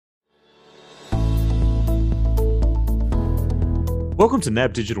Welcome to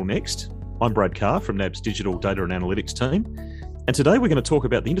NAB Digital Next. I'm Brad Carr from NAB's Digital Data and Analytics team. And today we're going to talk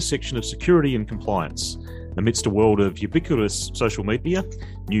about the intersection of security and compliance amidst a world of ubiquitous social media,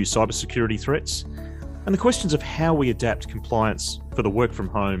 new cybersecurity threats, and the questions of how we adapt compliance for the work from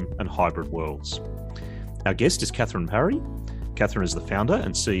home and hybrid worlds. Our guest is Parry. Catherine is the founder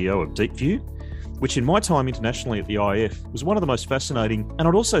and CEO of DeepView, which in my time internationally at the IF was one of the most fascinating and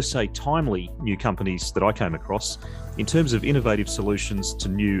I'd also say timely new companies that I came across in terms of innovative solutions to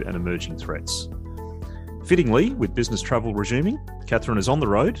new and emerging threats. Fittingly, with business travel resuming, Catherine is on the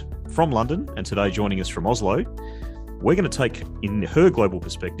road from London and today joining us from Oslo. We're going to take in her global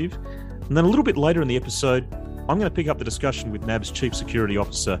perspective, and then a little bit later in the episode, I'm going to pick up the discussion with NAB's Chief Security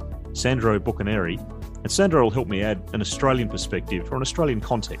Officer, Sandro Buccaneri, and Sandro will help me add an Australian perspective or an Australian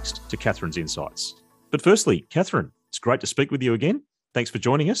context to Catherine's insights. But firstly, Catherine, it's great to speak with you again. Thanks for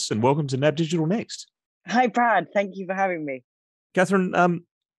joining us and welcome to NAB Digital Next. Hi, Brad. Thank you for having me. Catherine,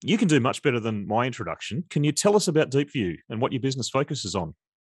 you can do much better than my introduction. Can you tell us about DeepView and what your business focuses on?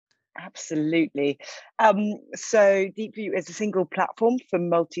 Absolutely. So DeepView is a single platform for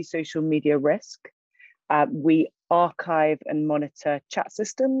multi-social media risk. We archive and monitor chat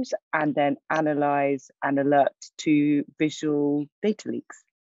systems and then analyze and alert to visual data leaks.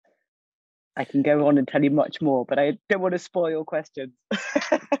 I can go on and tell you much more, but I don't want to spoil your questions.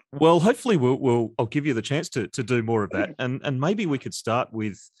 Well, hopefully I'll give you the chance to do more of that. And maybe we could start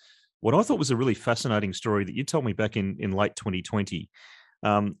with what I thought was a really fascinating story that you told me back in late 2020.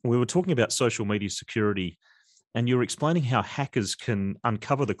 We were talking about social media security, and you were explaining how hackers can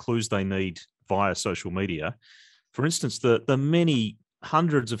uncover the clues they need via social media. For instance, the many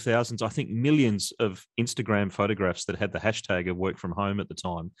hundreds of thousands, I think millions of Instagram photographs that had the hashtag of work from home at the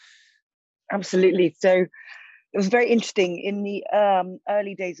time. Absolutely. So it was very interesting in the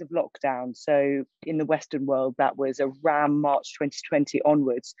early days of lockdown. So in the Western world, that was around March 2020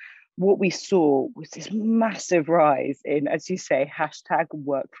 onwards. What we saw was this massive rise in, as you say, hashtag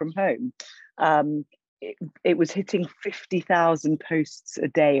work from home. It was hitting 50,000 posts a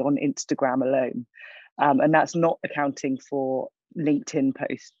day on Instagram alone. And that's not accounting for LinkedIn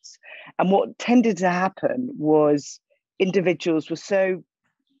posts. And what tended to happen was individuals were so,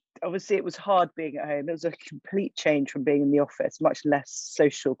 obviously it was hard being at home. It was a complete change from being in the office, much less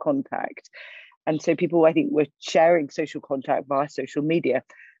social contact. And so people, I think, were sharing social contact via social media.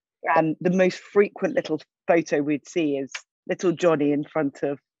 And the most frequent little photo we'd see is little Johnny in front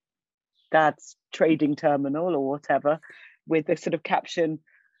of dad's trading terminal or whatever, with a sort of caption,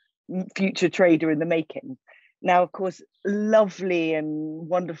 future trader in the making. Now, of course, lovely and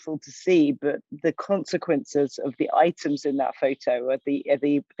wonderful to see, but the consequences of the items in that photo are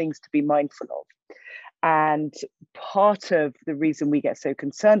the things to be mindful of. And part of the reason we get so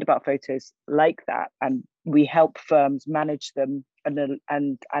concerned about photos like that, and we help firms manage them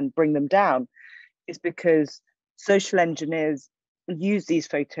and bring them down, is because social engineers use these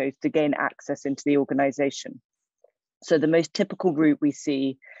photos to gain access into the organization. So the most typical route we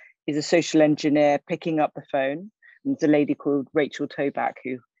see is a social engineer picking up the phone. And there's a lady called Rachel Toback,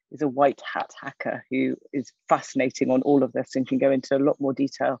 who is a white hat hacker who is fascinating on all of this and can go into a lot more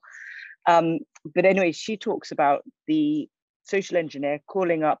detail. But anyway, she talks about the social engineer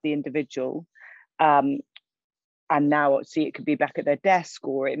calling up the individual. And now, see, it could be back at their desk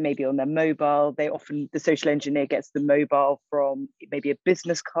or it may be on their mobile. The social engineer gets the mobile from maybe a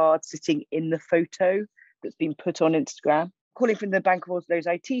business card sitting in the photo that's been put on Instagram. Calling from the Bank of Oslo's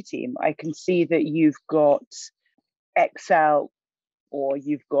IT team, I can see that you've got Excel or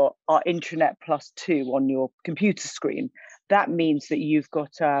you've got our Intranet Plus 2 on your computer screen. That means that you've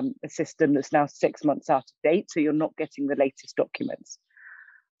got a system that's now 6 months out of date, so you're not getting the latest documents.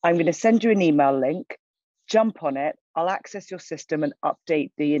 I'm going to send you an email link, jump on it, I'll access your system and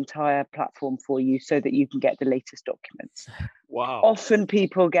update the entire platform for you so that you can get the latest documents. Wow. Often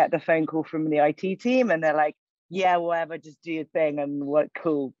people get the phone call from the IT team and they're like, yeah, whatever, just do your thing and work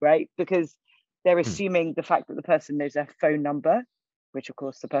cool, right? Because they're assuming the fact that the person knows their phone number, which of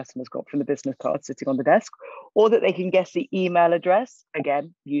course the person has got from the business card sitting on the desk, or that they can guess the email address,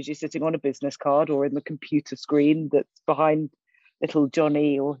 again, usually sitting on a business card or in the computer screen that's behind little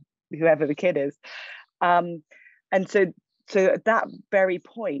Johnny or whoever the kid is. And so at that very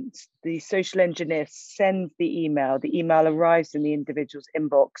point, the social engineer sends the email arrives in the individual's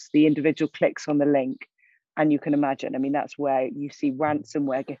inbox, the individual clicks on the link, and you can imagine, I mean, that's where you see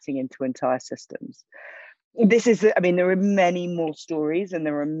ransomware getting into entire systems. There are many more stories and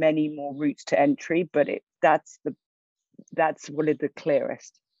there are many more routes to entry, but that's one of the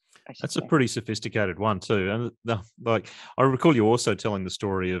clearest. I should That's a say. pretty sophisticated one too, and like I recall you also telling the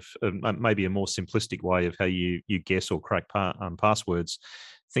story of maybe a more simplistic way of how you guess or crack passwords.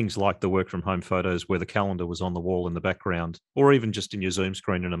 Things like the work from home photos where the calendar was on the wall in the background, or even just in your Zoom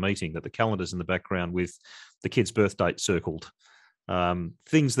screen in a meeting that the calendar's in the background with the kid's birth date circled.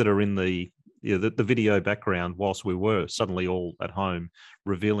 Things that are in the video background whilst we were suddenly all at home,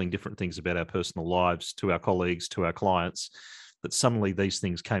 revealing different things about our personal lives to our colleagues, to our clients, that suddenly these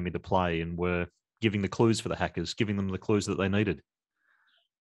things came into play and were giving the clues for the hackers, giving them the clues that they needed.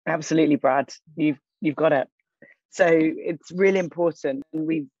 Absolutely, Brad. You've got it. So it's really important. And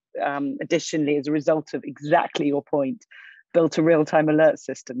we've additionally, as a result of exactly your point, built a real-time alert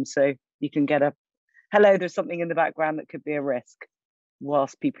system. So you can get a, hello, there's something in the background that could be a risk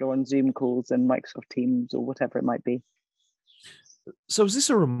whilst people are on Zoom calls and Microsoft Teams or whatever it might be. So is this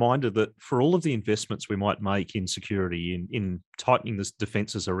a reminder that for all of the investments we might make in security, in tightening the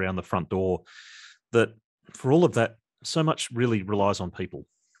defenses around the front door, that for all of that, so much really relies on people?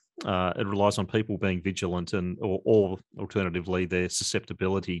 It relies on people being vigilant or alternatively their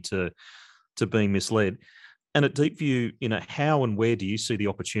susceptibility to being misled. And at DeepView, how and where do you see the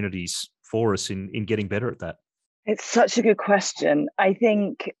opportunities for us in getting better at that? It's such a good question. I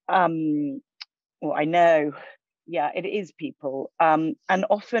think, well, I know, yeah, it is people. And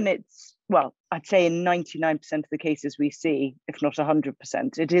often it's, well, I'd say in 99% of the cases we see, if not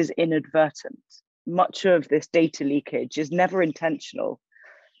 100%, it is inadvertent. Much of this data leakage is never intentional.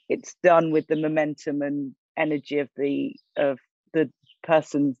 It's done with the momentum and energy of the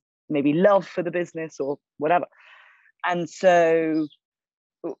person's maybe love for the business or whatever. And so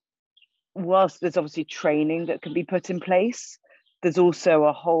whilst there's obviously training that can be put in place, there's also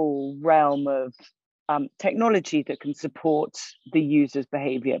a whole realm of technology that can support the user's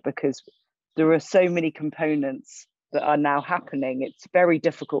behavior, because there are so many components that are now happening. It's very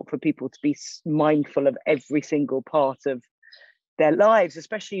difficult for people to be mindful of every single part of their lives,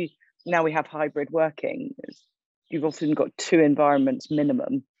 especially now we have hybrid working. You've often got 2 environments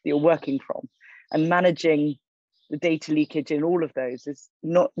minimum that you're working from, and managing the data leakage in all of those is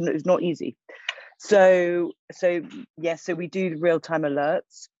not easy. So we do real-time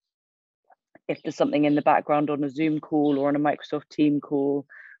alerts. If there's something in the background on a Zoom call or on a Microsoft Team call,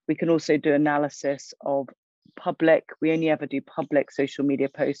 we can also do analysis of public. We only ever do public social media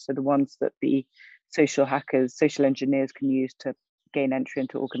posts, so the ones that the social hackers, social engineers can use to gain entry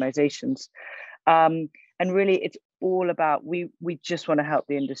into organizations. And really, it's all about, we just want to help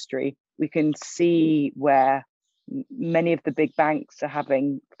the industry. We can see where many of the big banks are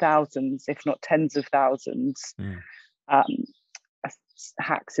having thousands, if not tens of thousands,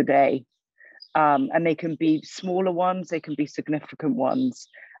 hacks a day. And they can be smaller ones, they can be significant ones.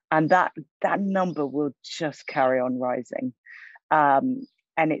 And that number will just carry on rising. And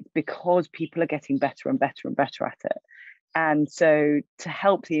it's because people are getting better and better and better at it. And so to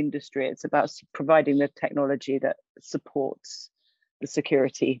help the industry, it's about providing the technology that supports the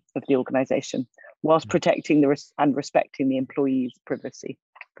security of the organization whilst protecting and respecting the employees' privacy.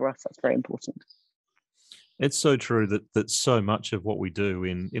 For us, that's very important. It's so true that so much of what we do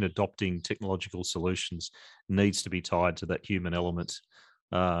in adopting technological solutions needs to be tied to that human element,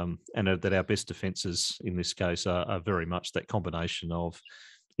 and that our best defences in this case are very much that combination of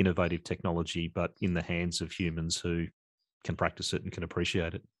innovative technology, but in the hands of humans who can practice it and can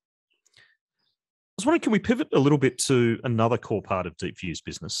appreciate it. I was wondering, can we pivot a little bit to another core part of DeepView's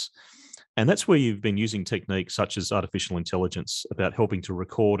business? And that's where you've been using techniques such as artificial intelligence about helping to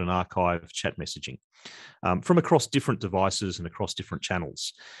record and archive chat messaging from across different devices and across different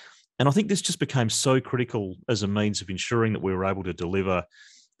channels. And I think this just became so critical as a means of ensuring that we were able to deliver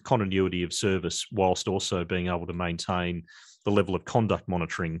continuity of service whilst also being able to maintain the level of conduct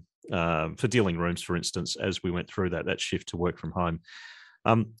monitoring for dealing rooms, for instance, as we went through that shift to work from home.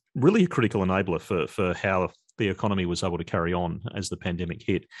 Really a critical enabler for how the economy was able to carry on as the pandemic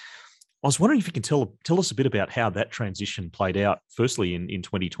hit. I was wondering if you can tell us a bit about how that transition played out, firstly in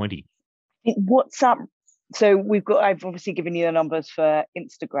 2020. WhatsApp. So I've obviously given you the numbers for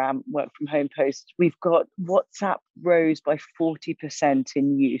Instagram work from home posts. We've got WhatsApp rose by 40%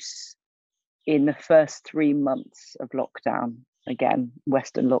 in use in the first 3 months of lockdown. Again,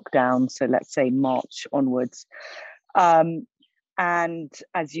 Western lockdown. So let's say March onwards. And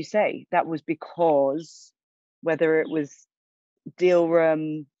as you say, that was because whether it was deal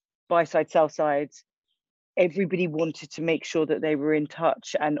room, buy side, sell side, everybody wanted to make sure that they were in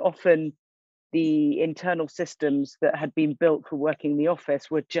touch. And often the internal systems that had been built for working in the office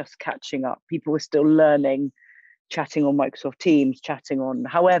were just catching up. People were still learning, chatting on Microsoft Teams, chatting on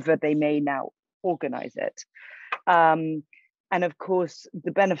however they may now organize it. And of course,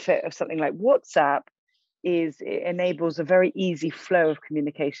 the benefit of something like WhatsApp is it enables a very easy flow of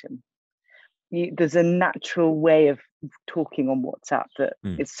communication. There's a natural way of talking on WhatsApp that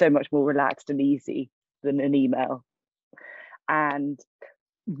is so much more relaxed and easy than an email. And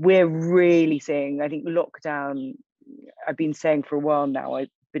we're really seeing, I think lockdown, I've been saying for a while now, I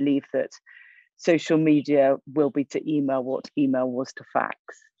believe that social media will be to email what email was to fax.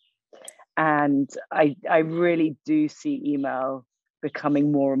 And I really do see email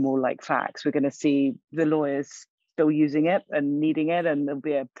becoming more and more like fax. We're going to see the lawyers still using it and needing it, and there'll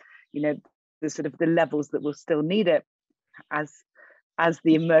be the sort of the levels that will still need it as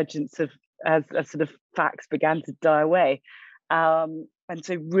the emergence of as sort of fax began to die away. And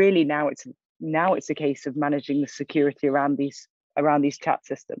so really now it's a case of managing the security around these chat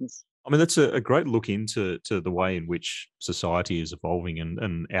systems. I mean, that's a great look into the way in which society is evolving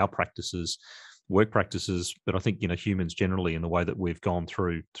and our practices, work practices, but I think, humans generally, in the way that we've gone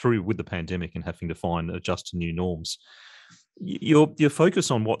through with the pandemic and having to adjust to new norms. Your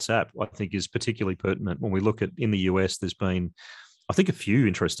focus on WhatsApp, I think, is particularly pertinent when we look at, in the US, there's been, I think, a few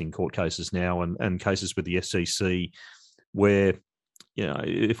interesting court cases now and cases with the SEC where,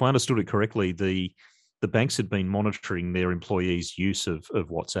 if I understood it correctly, the banks had been monitoring their employees' use of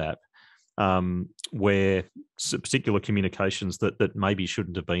WhatsApp, where particular communications that maybe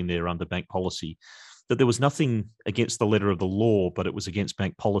shouldn't have been there under bank policy, that there was nothing against the letter of the law, but it was against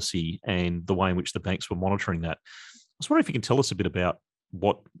bank policy and the way in which the banks were monitoring that. I was wondering if you can tell us a bit about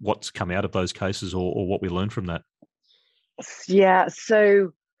what's come out of those cases or what we learned from that. Yeah,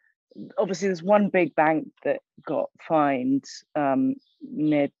 so obviously there's one big bank that got fined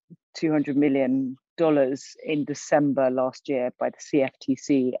near $200 million in December last year by the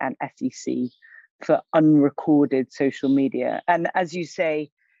CFTC and SEC for unrecorded social media. And as you say,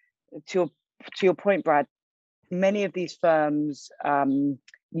 to your point, Brad, many of these firms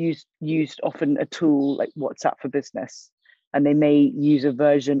used often a tool like WhatsApp for Business, and they may use a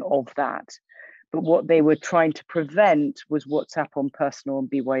version of that. But what they were trying to prevent was WhatsApp on personal and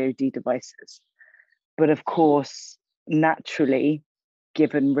BYOD devices. But of course, naturally,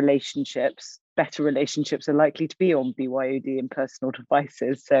 given relationships, better relationships are likely to be on BYOD and personal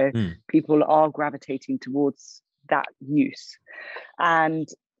devices. So people are gravitating towards that use. And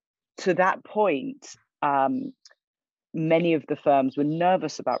to that point, many of the firms were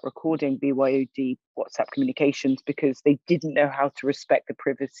nervous about recording BYOD WhatsApp communications because they didn't know how to respect the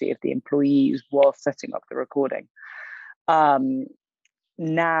privacy of the employees while setting up the recording.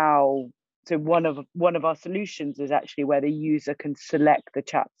 Now, so one of our solutions is actually where the user can select the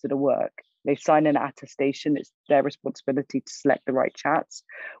chats that are work. They sign an attestation. It's their responsibility to select the right chats,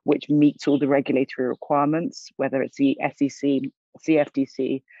 which meets all the regulatory requirements, whether it's the SEC,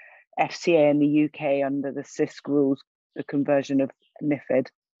 CFTC, FCA in the UK under the CISC rules, the conversion of MiFID.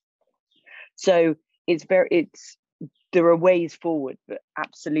 So there are ways forward, but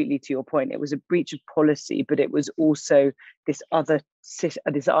absolutely to your point, it was a breach of policy, but it was also this other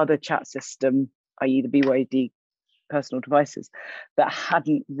chat system, i.e. the BYD personal devices, that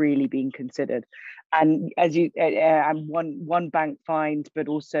hadn't really been considered. And and one bank fined, but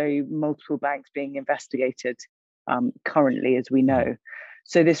also multiple banks being investigated currently, as we know.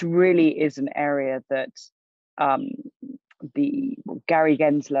 So this really is an area that Gary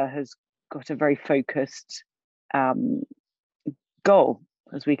Gensler has got a very focused goal,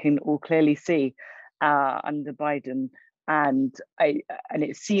 as we can all clearly see under Biden. And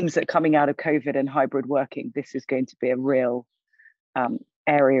it seems that coming out of COVID and hybrid working, this is going to be a real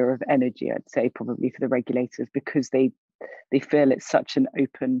area of energy, I'd say, probably for the regulators, because they feel it's such an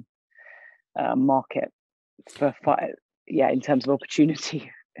open market in terms of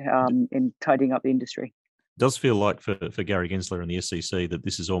opportunity in tidying up the industry. It does feel like for Gary Gensler and the SEC that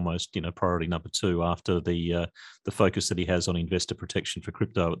this is almost priority number 2 after the focus that he has on investor protection for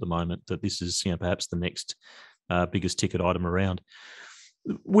crypto at the moment, that this is perhaps the next biggest ticket item around.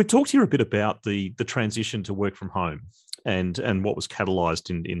 We've talked here a bit about the transition to work from home and what was catalysed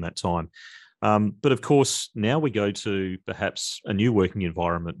in that time. But of course, now we go to perhaps a new working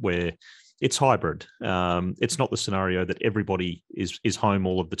environment where it's hybrid. It's not the scenario that everybody is home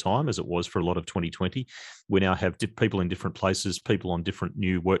all of the time, as it was for a lot of 2020. We now have people in different places, people on different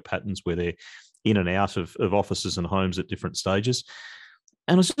new work patterns where they're in and out of offices and homes at different stages.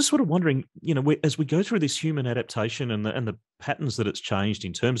 And I was just sort of wondering, as we go through this human adaptation and the patterns that it's changed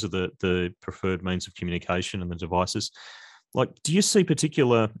in terms of the preferred means of communication and the devices, like, do you see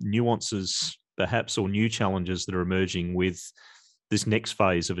particular nuances, perhaps, or new challenges that are emerging with this next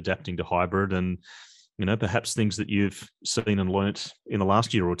phase of adapting to hybrid, and perhaps things that you've seen and learnt in the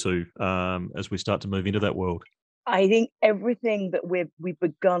last year or two as we start to move into that world? I think everything that we've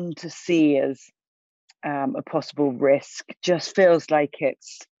begun to see as a possible risk just feels like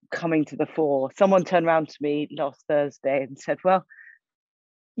it's coming to the fore. Someone turned around to me last Thursday and said, well,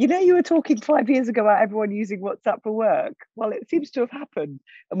 you were talking 5 years ago about everyone using WhatsApp for work. Well, it seems to have happened.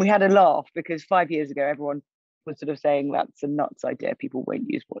 And we had a laugh because 5 years ago, everyone was sort of saying that's a nuts idea. People won't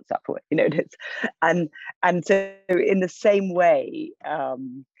use WhatsApp for work. And so in the same way,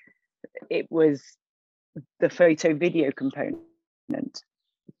 it was the photo video component.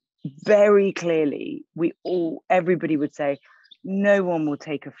 Very clearly, everybody would say, no one will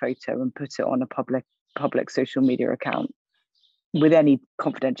take a photo and put it on a public social media account with any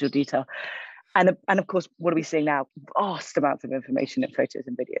confidential detail. And of course, what are we seeing now? Vast amounts of information in photos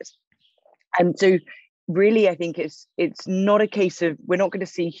and videos. And so really, I think it's not a case of, we're not going to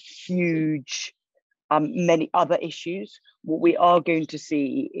see huge, many other issues. What we are going to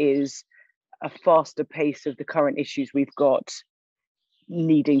see is a faster pace of the current issues we've got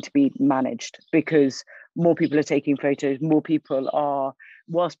needing to be managed, because more people are taking photos,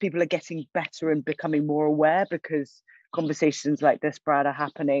 whilst people are getting better and becoming more aware, because conversations like this, Brad, are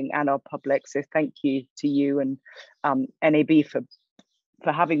happening and are public. So thank you to you and NAB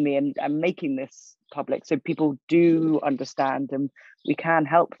for having me and making this public, so people do understand and we can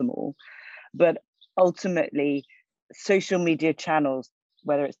help them all. But ultimately, social media channels,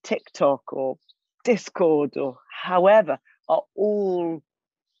 whether it's TikTok or Discord or however, are all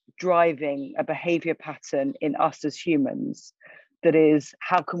driving a behavior pattern in us as humans that is,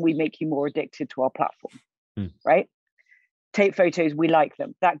 how can we make you more addicted to our platform? Right? Take photos, we like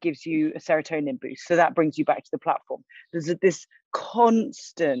them. That gives you a serotonin boost. So that brings you back to the platform. There's this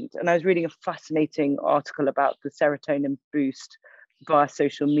constant, and I was reading a fascinating article about the serotonin boost via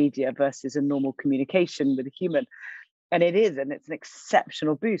social media versus a normal communication with a human. And it's an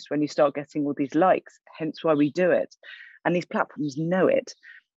exceptional boost when you start getting all these likes, hence why we do it. And these platforms know it.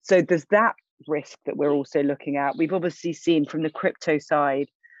 So there's that risk that we're also looking at. We've obviously seen from the crypto side,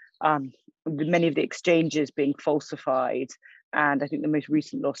 many of the exchanges being falsified. And I think the most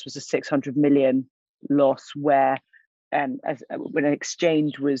recent loss was a 600 million loss where when an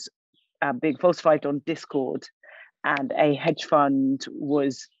exchange was being falsified on Discord, and a hedge fund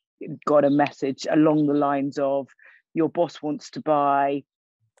got a message along the lines of, your boss wants to buy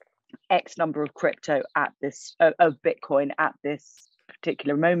X number of crypto of Bitcoin at this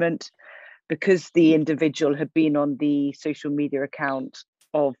particular moment. Because the individual had been on the social media account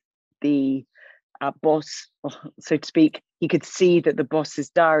of the boss, so to speak, he could see that the boss's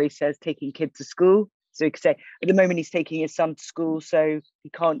diary says taking kids to school. So he could say, at the moment he's taking his son to school, so he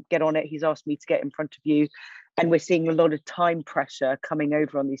can't get on it. He's asked me to get in front of you. And we're seeing a lot of time pressure coming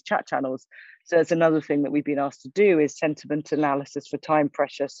over on these chat channels. So that's another thing that we've been asked to do, is sentiment analysis for time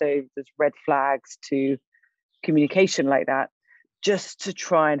pressure. So there's red flags to communication like that, just to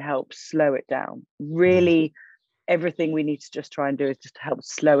try and help slow it down. Really, everything we need to just try and do is just to help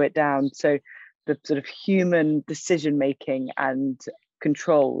slow it down. So the sort of human decision-making and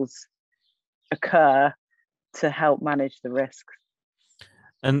controls occur to help manage the risks.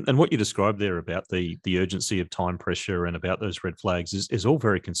 And what you described there about the urgency of time pressure and about those red flags is all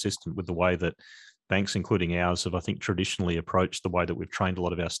very consistent with the way that banks, including ours, have, I think, traditionally approached the way that we've trained a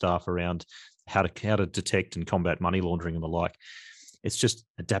lot of our staff around how to detect and combat money laundering and the like. It's just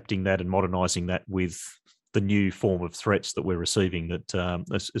adapting that and modernising that with the new form of threats that we're receiving.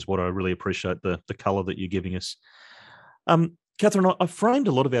 That is what I really appreciate, the colour that you're giving us. Catherine, I framed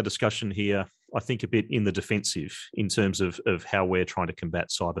a lot of our discussion here, I think, a bit in the defensive in terms of how we're trying to combat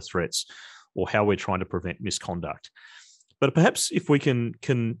cyber threats or how we're trying to prevent misconduct. But perhaps if we can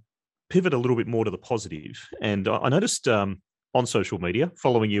pivot a little bit more to the positive. And I noticed on social media,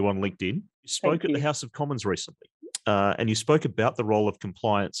 following you on LinkedIn, you spoke at the House of Commons recently, and you spoke about the role of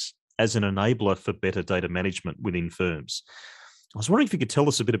compliance as an enabler for better data management within firms. I was wondering if you could tell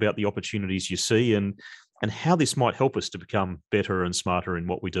us a bit about the opportunities you see and how this might help us to become better and smarter in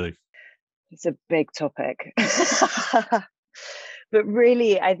what we do. It's a big topic. But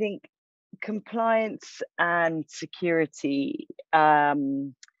really, I think compliance and security have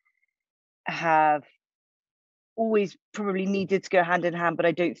always probably needed to go hand in hand, but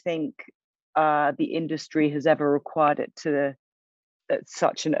I don't think the industry has ever required it at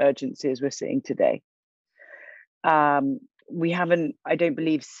such an urgency as we're seeing today. We haven't, I don't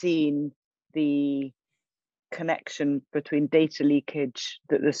believe, seen the connection between data leakage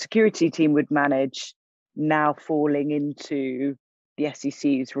that the security team would manage now falling into the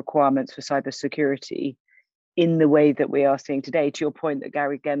SEC's requirements for cybersecurity in the way that we are seeing today. To your point, that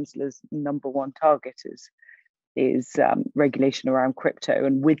Gary Gensler's number one target is regulation around crypto,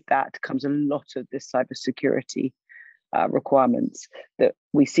 and with that comes a lot of this cybersecurity requirements that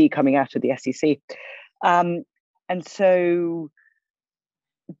we see coming out of the SEC. And so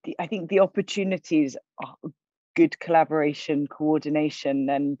I think the opportunities are good collaboration, coordination,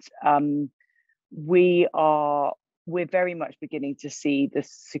 and we're very much beginning to see the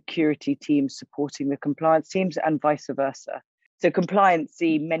security teams supporting the compliance teams and vice versa. So compliance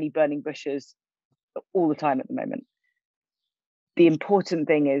see many burning bushes all the time at the moment. The important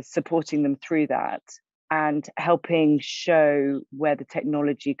thing is supporting them through that and helping show where the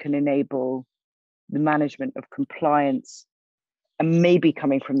technology can enable the management of compliance, and maybe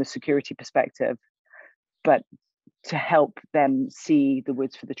coming from the security perspective, but to help them see the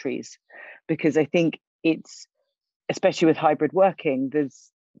woods for the trees. Because I think it's, especially with hybrid working,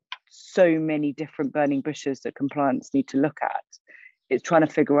 there's so many different burning bushes that compliance need to look at. It's trying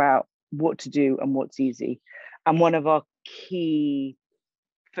to figure out what to do and what's easy. And one of our key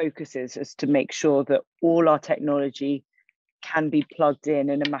focuses is to make sure that all our technology can be plugged in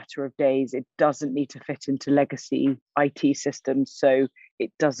a matter of days. It doesn't need to fit into legacy IT systems, so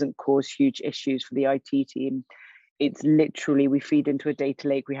it doesn't cause huge issues for the IT team. It's literally, we feed into a data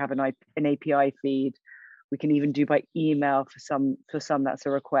lake, we have an API feed, we can even do by email for some that's a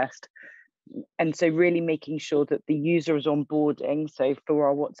request. And so really making sure that the user is onboarding. So for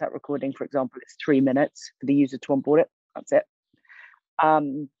our WhatsApp recording, for example, it's 3 minutes for the user to onboard it. That's it.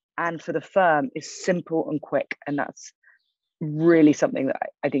 And for the firm, is simple and quick. And that's really something that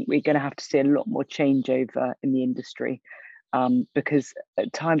I think we're going to have to see a lot more change over in the industry, because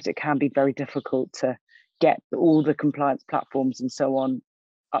at times it can be very difficult to get all the compliance platforms and so on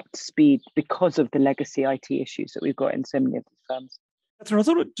up to speed because of the legacy IT issues that we've got in so many of these firms. I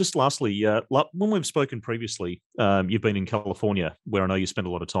thought just lastly, when we've spoken previously, you've been in California, where I know you spent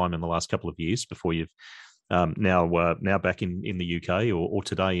a lot of time in the last couple of years before you've now back in the UK or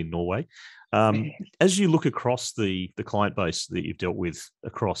today in Norway. As you look across the client base that you've dealt with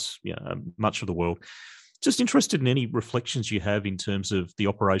across much of the world, just interested in any reflections you have in terms of the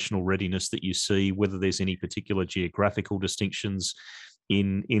operational readiness that you see, whether there's any particular geographical distinctions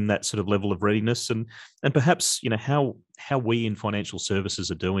in that sort of level of readiness, and perhaps how we in financial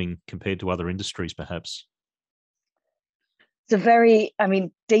services are doing compared to other industries, perhaps.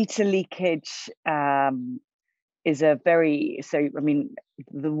 It's data leakage is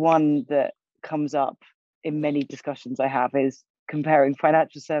the one that comes up in many discussions I have is comparing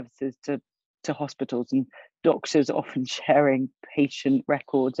financial services to hospitals, and doctors often sharing patient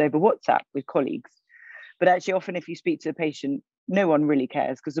records over WhatsApp with colleagues. But actually, often if you speak to a patient, no one really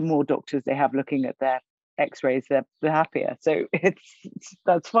cares, because the more doctors they have looking at their x-rays, the happier. So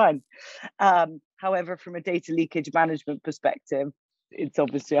that's fine. However, from a data leakage management perspective, it's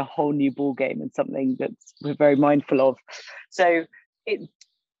obviously a whole new ball game and something that we're very mindful of. So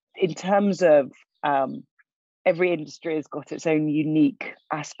in terms of every industry has got its own unique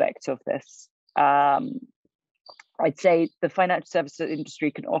aspect of this. I'd say the financial services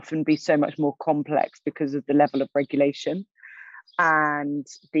industry can often be so much more complex because of the level of regulation and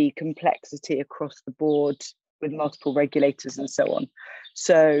the complexity across the board with multiple regulators and so on.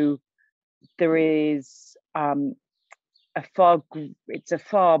 So there is it's a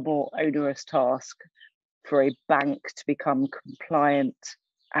far more onerous task for a bank to become compliant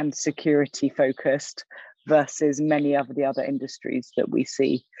and security focused versus many of the other industries that we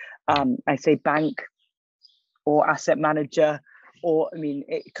see. I say bank or asset manager,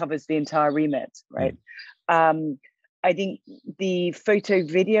 it covers the entire remit, right? I think the photo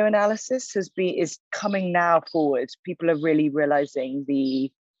video analysis is coming now forward. People are really realizing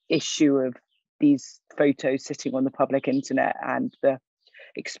the issue of these photos sitting on the public internet and the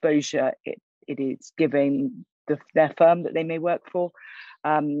exposure it is giving their firm that they may work for,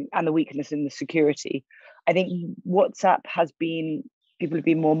 and the weakness in the security. I think WhatsApp people have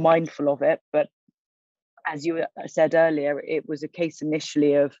been more mindful of it, but as you said earlier, it was a case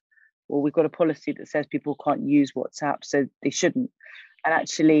initially of, well, we've got a policy that says people can't use WhatsApp, so they shouldn't. And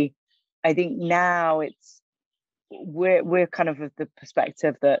actually, I think now we're kind of the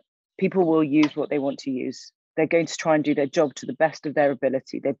perspective that people will use what they want to use. They're going to try and do their job to the best of their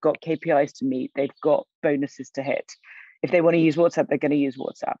ability. They've got KPIs to meet. They've got bonuses to hit. If they want to use WhatsApp, they're going to use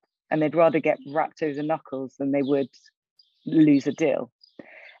WhatsApp. And they'd rather get wrapped over the knuckles than they would lose a deal.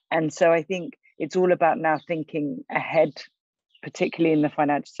 And so I think it's all about now thinking ahead, particularly in the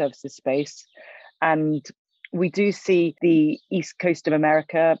financial services space. And we do see the East Coast of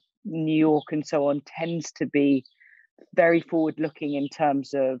America, New York and so on, tends to be very forward-looking in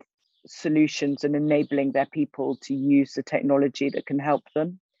terms of solutions and enabling their people to use the technology that can help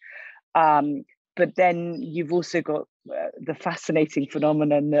them. But then you've also got the fascinating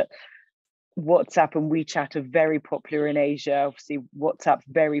phenomenon that WhatsApp and WeChat are very popular in Asia. Obviously, WhatsApp's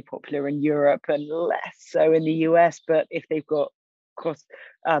very popular in Europe and less so in the US. But if they've got cross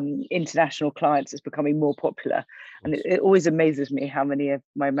international clients, it's becoming more popular. And it always amazes me how many of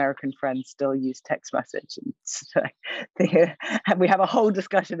my American friends still use text message. And so and we have a whole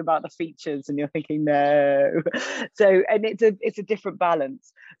discussion about the features, and you're thinking, no. So, and it's a different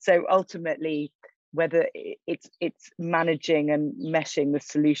balance. So ultimately, whether it's managing and meshing the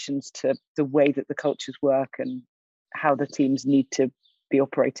solutions to the way that the cultures work and how the teams need to be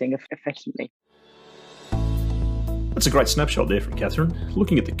operating efficiently. That's a great snapshot there from Catherine,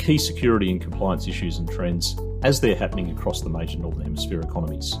 looking at the key security and compliance issues and trends as they're happening across the major Northern Hemisphere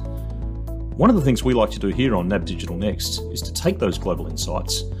economies. One of the things we like to do here on NAB Digital Next is to take those global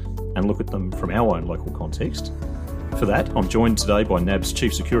insights and look at them from our own local context. For that, I'm joined today by NAB's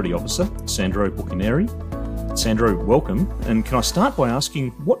Chief Security Officer, Sandro Buchineri. Sandro, welcome. And can I start by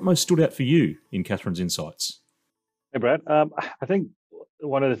asking what most stood out for you in Catherine's insights? Hey, Brad. I think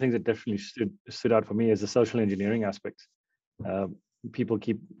one of the things that definitely stood out for me is the social engineering aspect. People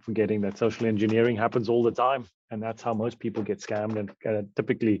keep forgetting that social engineering happens all the time, and that's how most people get scammed, and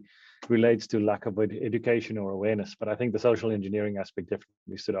typically relates to lack of education or awareness. But I think the social engineering aspect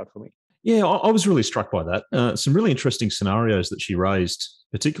definitely stood out for me. Yeah, I was really struck by that. Some really interesting scenarios that she raised,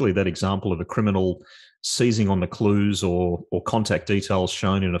 particularly that example of a criminal seizing on the clues or contact details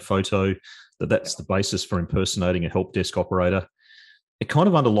shown in a photo, that's the basis for impersonating a help desk operator. It kind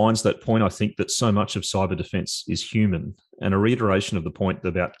of underlines that point, I think, that so much of cyber defense is human, and a reiteration of the point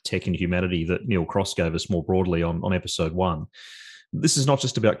about tech and humanity that Neil Cross gave us more broadly on episode 1. This is not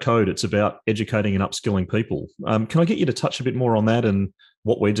just about code, it's about educating and upskilling people. Can I get you to touch a bit more on that and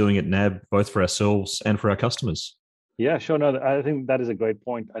what we're doing at NAB, both for ourselves and for our customers? Yeah, sure. No, I think that is a great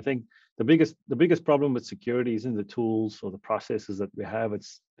point. I think the biggest problem with security isn't the tools or the processes that we have.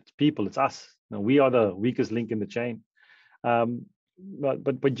 It's people. It's us. We are the weakest link in the chain.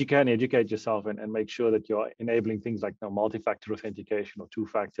 But you can educate yourself and make sure that you're enabling things like multi-factor authentication or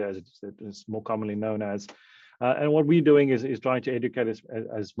two-factor, as it's more commonly known as. And what we're doing is trying to educate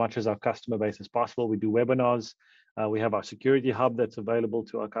as much as our customer base as possible. We do webinars. We have our security hub that's available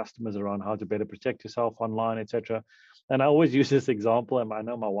to our customers around how to better protect yourself online, etc. And I always use this example, and I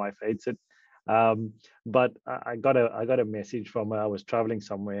know my wife hates it, but I got a message from her. I was traveling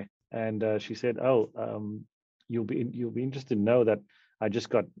somewhere, and she said, you'll be interested to know that I just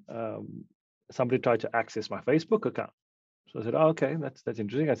got somebody tried to access my Facebook account. So I said, okay, that's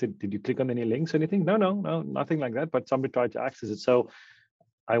interesting. I said, did you click on any links or anything? No, nothing like that. But somebody tried to access it. So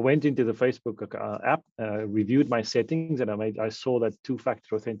I went into the Facebook app, reviewed my settings, and I saw that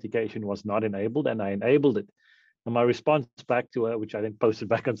two-factor authentication was not enabled, and I enabled it. And my response back to her, which I then posted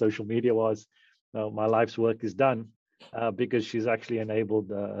back on social media, was, my life's work is done. Because she's actually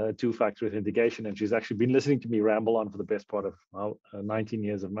enabled two-factor authentication, and she's actually been listening to me ramble on for the best part of 19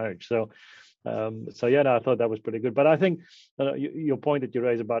 years of marriage. So I thought that was pretty good. But I think your point that you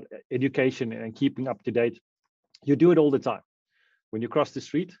raised about education and keeping up to date, you do it all the time. When you cross the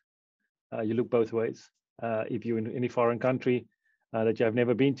street, you look both ways. If you're in any foreign country that you have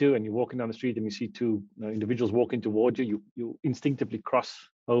never been to, and you're walking down the street and you see two individuals walking towards you, you instinctively cross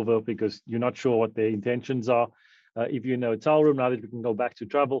over because you're not sure what their intentions are. If you're in a hotel room, now that we can go back to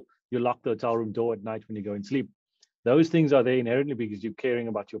travel, you lock the hotel room door at night when you go and sleep. Those things are there inherently because you're caring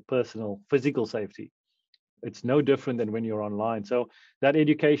about your personal physical safety. It's no different than when you're online. So that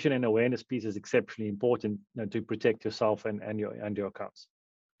education and awareness piece is exceptionally important to protect yourself and your accounts.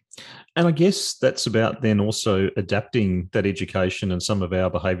 And I guess that's about then also adapting that education and some of our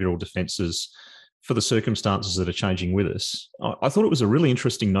behavioural defences for the circumstances that are changing with us. I thought it was a really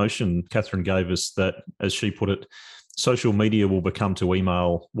interesting notion Catherine gave us that, as she put it, social media will become to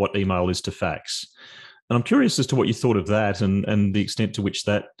email what email is to fax. And I'm curious as to what you thought of that and the extent to which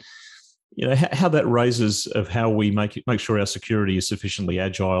that, how that raises of how we make sure our security is sufficiently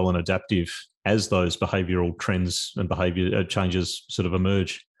agile and adaptive as those behavioural trends and behaviour changes sort of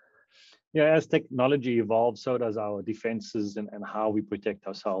emerge. Yeah, as technology evolves, so does our defenses and how we protect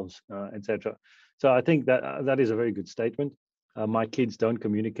ourselves, etc. So I think that is a very good statement. My kids don't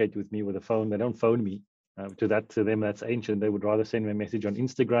communicate with me with a phone. They don't phone me. To them, that's ancient. They would rather send me a message on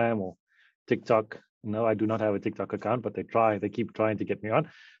Instagram or TikTok. No, I do not have a TikTok account, but they keep trying to get me on.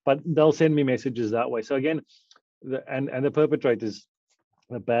 But they'll send me messages that way. So again, the perpetrators,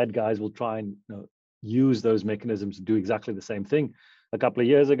 the bad guys, will try and use those mechanisms to do exactly the same thing. A couple of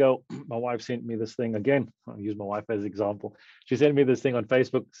years ago, my wife sent me this thing again. I'll use my wife as an example. She sent me this thing on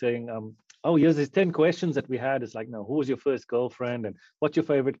Facebook saying, here's these 10 questions that we had. It's like, who was your first girlfriend? And what's your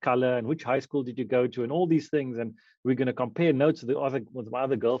favorite color? And which high school did you go to? And all these things. And we're going to compare notes with my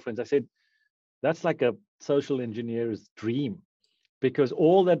other girlfriends. I said, that's like a social engineer's dream, because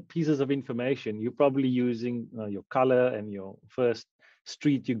all that pieces of information, you're probably using your color and your first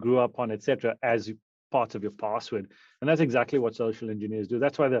street you grew up on, etc., as part of your password. And that's exactly what social engineers do.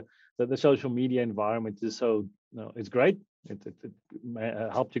 That's why the social media environment is so, it's great. It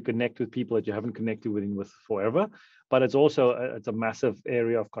helped you connect with people that you haven't connected with forever, but it's also it's a massive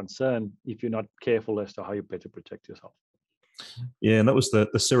area of concern if you're not careful as to how you better protect yourself. Yeah, and that was the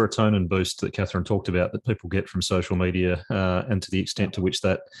serotonin boost that Catherine talked about that people get from social media, and to the extent to which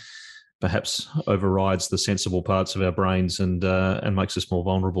that perhaps overrides the sensible parts of our brains and makes us more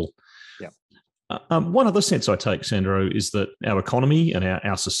vulnerable. Yeah. One other sense I take, Sandro, is that our economy and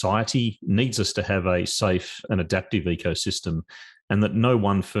our society needs us to have a safe and adaptive ecosystem, and that no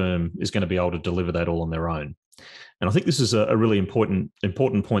one firm is going to be able to deliver that all on their own. And I think this is a really important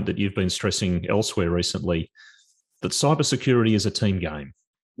point that you've been stressing elsewhere recently, that cybersecurity is a team game.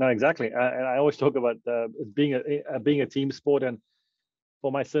 No, exactly. And I always talk about being a team sport. And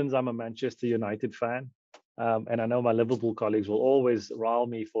for my sins, I'm a Manchester United fan. And I know my Liverpool colleagues will always rile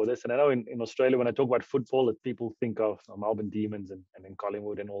me for this. And I know in Australia, when I talk about football, that people think of Melbourne Demons and then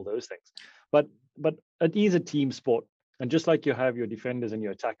Collingwood and all those things. But it is a team sport. And just like you have your defenders and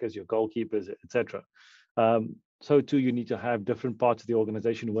your attackers, your goalkeepers, etc., so too you need to have different parts of the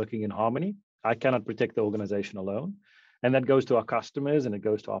organization working in harmony. I cannot protect the organization alone. And that goes to our customers and it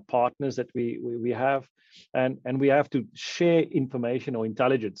goes to our partners that we have. And we have to share information or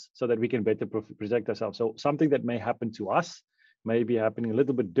intelligence so that we can better protect ourselves. So something that may happen to us may be happening a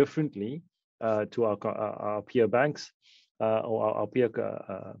little bit differently to our peer banks or our peer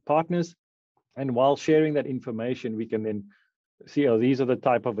partners. And while sharing that information, we can then see, oh, these are the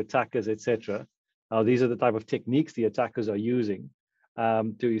type of attackers, etc. These are the type of techniques the attackers are using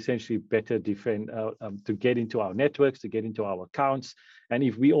to essentially better defend, to get into our networks, to get into our accounts. And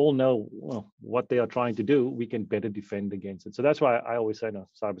if we all know what they are trying to do, we can better defend against it. So that's why I always say, no,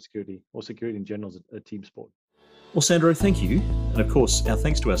 cybersecurity or security in general is a team sport. Well, Sandro, thank you. And of course, our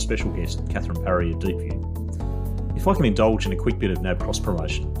thanks to our special guest, Catherine Parry of Deepview. If I can indulge in a quick bit of NAB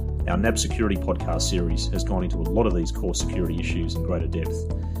cross-promotion, our NAB Security podcast series has gone into a lot of these core security issues in greater depth.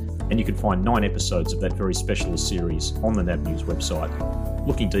 And you can find 9 episodes of that very specialist series on the NAB News website,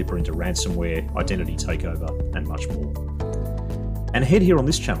 looking deeper into ransomware, identity takeover, and much more. And ahead here on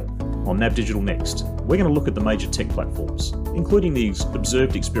this channel, on NAB Digital Next, we're going to look at the major tech platforms, including the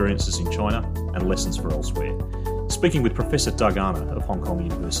observed experiences in China and lessons for elsewhere, speaking with Professor Doug Arner of Hong Kong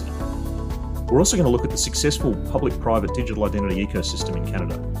University. We're also going to look at the successful public-private digital identity ecosystem in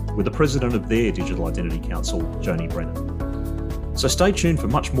Canada, with the president of their Digital Identity Council, Joni Brennan. So stay tuned for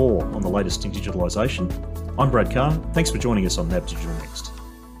much more on the latest in digitalisation. I'm Brad Carr. Thanks for joining us on NAB Digital Next.